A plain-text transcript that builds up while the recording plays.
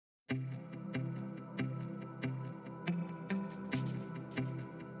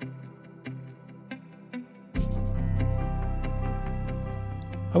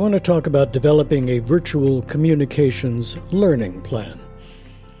I want to talk about developing a virtual communications learning plan.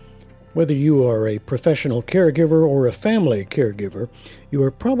 Whether you are a professional caregiver or a family caregiver, you are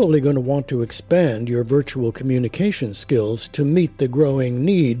probably going to want to expand your virtual communication skills to meet the growing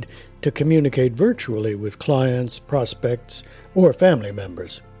need to communicate virtually with clients, prospects, or family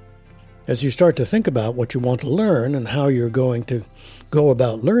members. As you start to think about what you want to learn and how you're going to go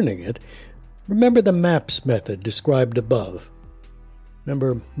about learning it, remember the MAPS method described above.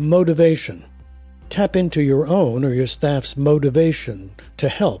 Remember motivation. Tap into your own or your staff's motivation to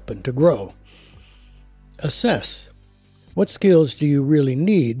help and to grow. Assess. What skills do you really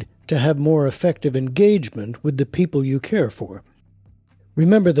need to have more effective engagement with the people you care for?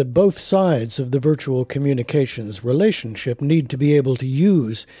 Remember that both sides of the virtual communications relationship need to be able to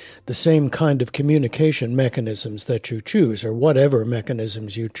use the same kind of communication mechanisms that you choose, or whatever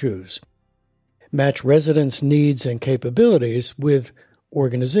mechanisms you choose. Match residents' needs and capabilities with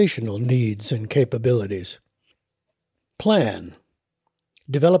organizational needs and capabilities. Plan.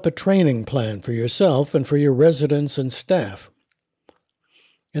 Develop a training plan for yourself and for your residents and staff.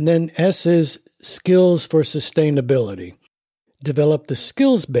 And then S is skills for sustainability. Develop the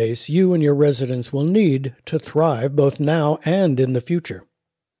skills base you and your residents will need to thrive both now and in the future.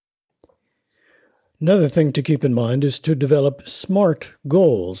 Another thing to keep in mind is to develop SMART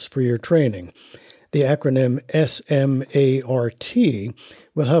goals for your training. The acronym SMART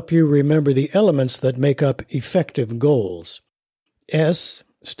will help you remember the elements that make up effective goals. S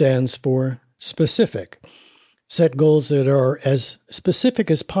stands for specific. Set goals that are as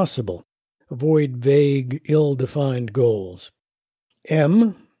specific as possible. Avoid vague, ill-defined goals.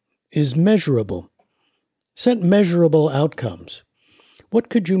 M is measurable. Set measurable outcomes. What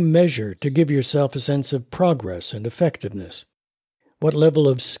could you measure to give yourself a sense of progress and effectiveness? What level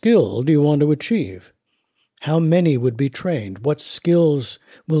of skill do you want to achieve? How many would be trained? What skills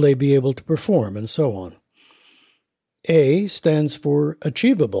will they be able to perform? And so on. A stands for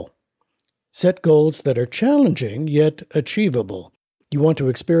achievable. Set goals that are challenging yet achievable. You want to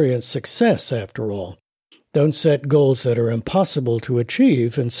experience success after all. Don't set goals that are impossible to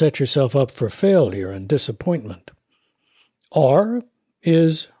achieve and set yourself up for failure and disappointment. R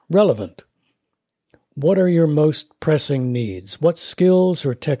is relevant. What are your most pressing needs? What skills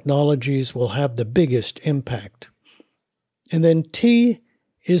or technologies will have the biggest impact? And then T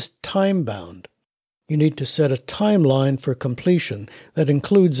is time-bound. You need to set a timeline for completion that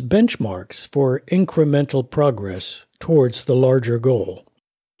includes benchmarks for incremental progress towards the larger goal.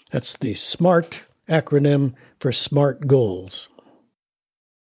 That's the SMART acronym for SMART goals.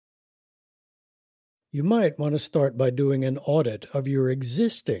 You might want to start by doing an audit of your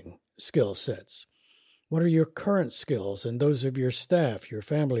existing skill sets. What are your current skills and those of your staff, your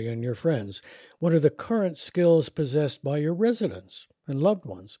family, and your friends? What are the current skills possessed by your residents and loved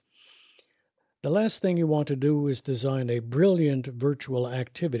ones? The last thing you want to do is design a brilliant virtual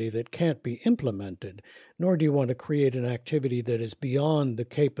activity that can't be implemented, nor do you want to create an activity that is beyond the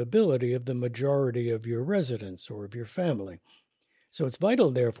capability of the majority of your residents or of your family. So it's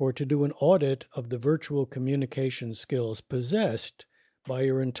vital, therefore, to do an audit of the virtual communication skills possessed by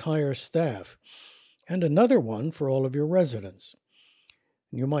your entire staff, and another one for all of your residents.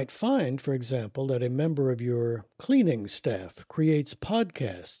 You might find, for example, that a member of your cleaning staff creates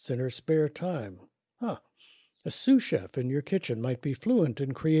podcasts in her spare time. A sous chef in your kitchen might be fluent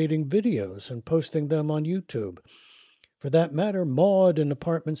in creating videos and posting them on YouTube. For that matter, Maud in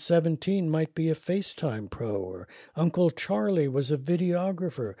apartment 17 might be a FaceTime pro, or Uncle Charlie was a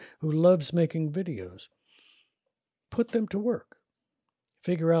videographer who loves making videos. Put them to work.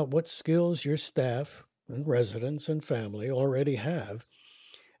 Figure out what skills your staff and residents and family already have,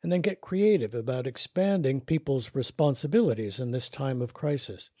 and then get creative about expanding people's responsibilities in this time of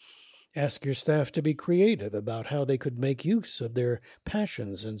crisis. Ask your staff to be creative about how they could make use of their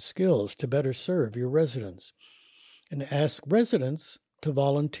passions and skills to better serve your residents. And ask residents to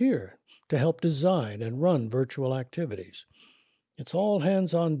volunteer to help design and run virtual activities. It's all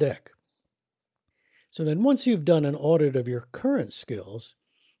hands on deck. So then once you've done an audit of your current skills,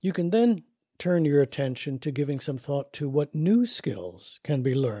 you can then turn your attention to giving some thought to what new skills can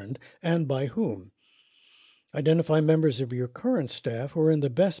be learned and by whom. Identify members of your current staff who are in the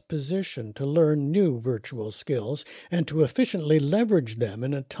best position to learn new virtual skills and to efficiently leverage them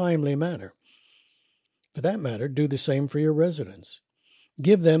in a timely manner. For that matter, do the same for your residents.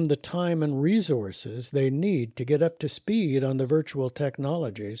 Give them the time and resources they need to get up to speed on the virtual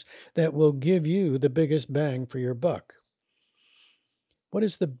technologies that will give you the biggest bang for your buck. What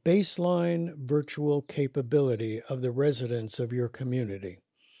is the baseline virtual capability of the residents of your community?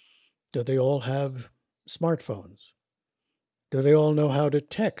 Do they all have smartphones? Do they all know how to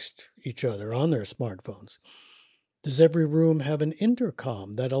text each other on their smartphones? Does every room have an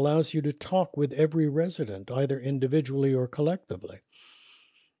intercom that allows you to talk with every resident, either individually or collectively?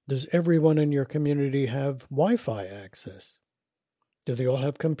 Does everyone in your community have Wi-Fi access? Do they all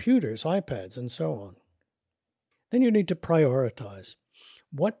have computers, iPads, and so on? Then you need to prioritize.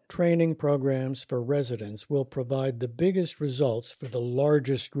 What training programs for residents will provide the biggest results for the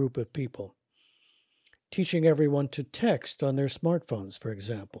largest group of people? Teaching everyone to text on their smartphones, for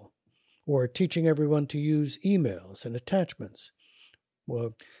example, or teaching everyone to use emails and attachments.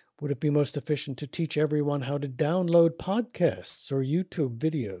 Well, would it be most efficient to teach everyone how to download podcasts or YouTube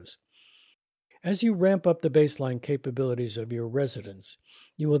videos? As you ramp up the baseline capabilities of your residents,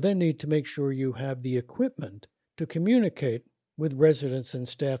 you will then need to make sure you have the equipment to communicate with residents and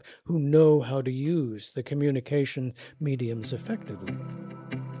staff who know how to use the communication mediums effectively.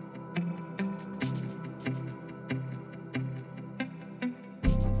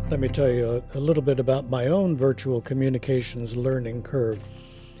 Let me tell you a little bit about my own virtual communications learning curve.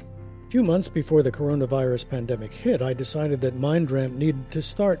 A few months before the coronavirus pandemic hit, I decided that MindRamp needed to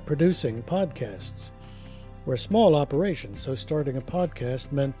start producing podcasts. We're a small operation, so starting a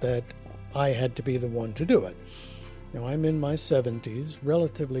podcast meant that I had to be the one to do it. Now, I'm in my 70s,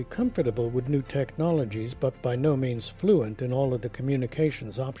 relatively comfortable with new technologies, but by no means fluent in all of the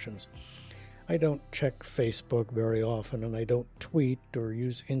communications options. I don't check Facebook very often, and I don't tweet or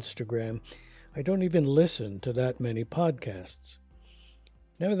use Instagram. I don't even listen to that many podcasts.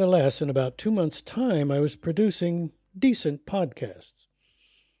 Nevertheless, in about 2 months' time, I was producing decent podcasts.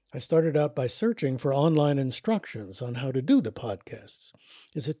 I started out by searching for online instructions on how to do the podcasts.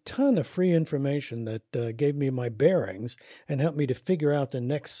 There's a ton of free information that gave me my bearings and helped me to figure out the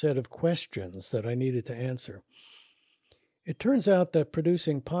next set of questions that I needed to answer. It turns out that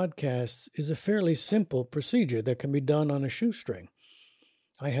producing podcasts is a fairly simple procedure that can be done on a shoestring.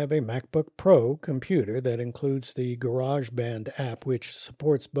 I have a MacBook Pro computer that includes the GarageBand app, which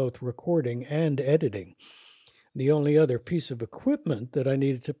supports both recording and editing. The only other piece of equipment that I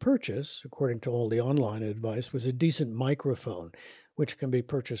needed to purchase, according to all the online advice, was a decent microphone, which can be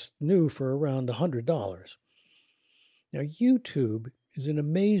purchased new for around $100. Now, YouTube is an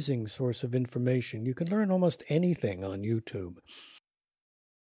amazing source of information. You can learn almost anything on YouTube.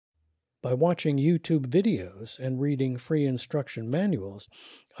 By watching YouTube videos and reading free instruction manuals,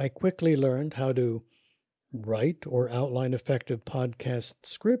 I quickly learned how to write or outline effective podcast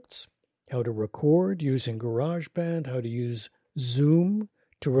scripts, how to record using GarageBand, how to use Zoom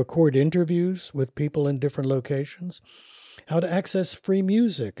to record interviews with people in different locations, how to access free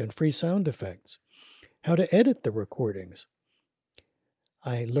music and free sound effects, how to edit the recordings.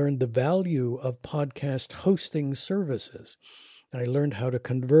 I learned the value of podcast hosting services. I learned how to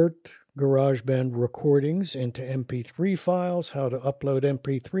convert GarageBand recordings into MP3 files, how to upload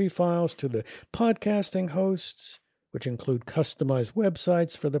MP3 files to the podcasting hosts, which include customized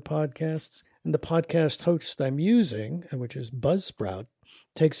websites for the podcasts. And the podcast host I'm using, which is Buzzsprout,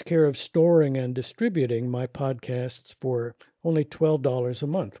 takes care of storing and distributing my podcasts for only $12 a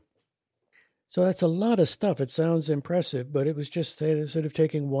month. So that's a lot of stuff. It sounds impressive, but it was just sort of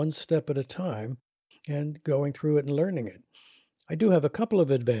taking one step at a time and going through it and learning it. I do have a couple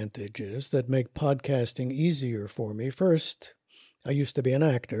of advantages that make podcasting easier for me. First, I used to be an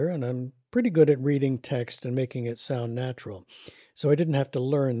actor, and I'm pretty good at reading text and making it sound natural, so I didn't have to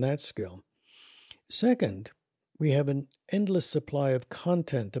learn that skill. Second, we have an endless supply of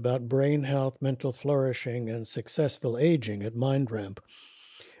content about brain health, mental flourishing, and successful aging at MindRamp.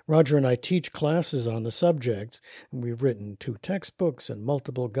 Roger and I teach classes on the subject, and we've written 2 textbooks and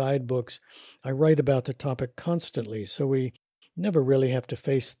multiple guidebooks. I write about the topic constantly, so we never really have to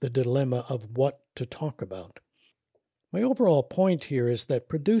face the dilemma of what to talk about. My overall point here is that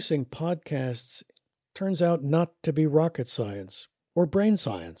producing podcasts turns out not to be rocket science, or brain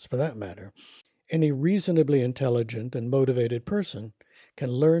science for that matter. Any reasonably intelligent and motivated person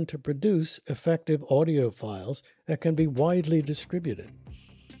can learn to produce effective audio files that can be widely distributed.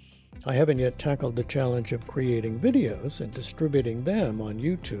 I haven't yet tackled the challenge of creating videos and distributing them on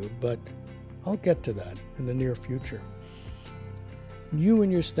YouTube, but I'll get to that in the near future. You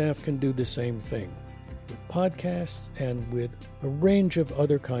and your staff can do the same thing with podcasts and with a range of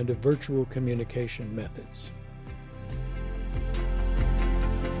other kind of virtual communication methods.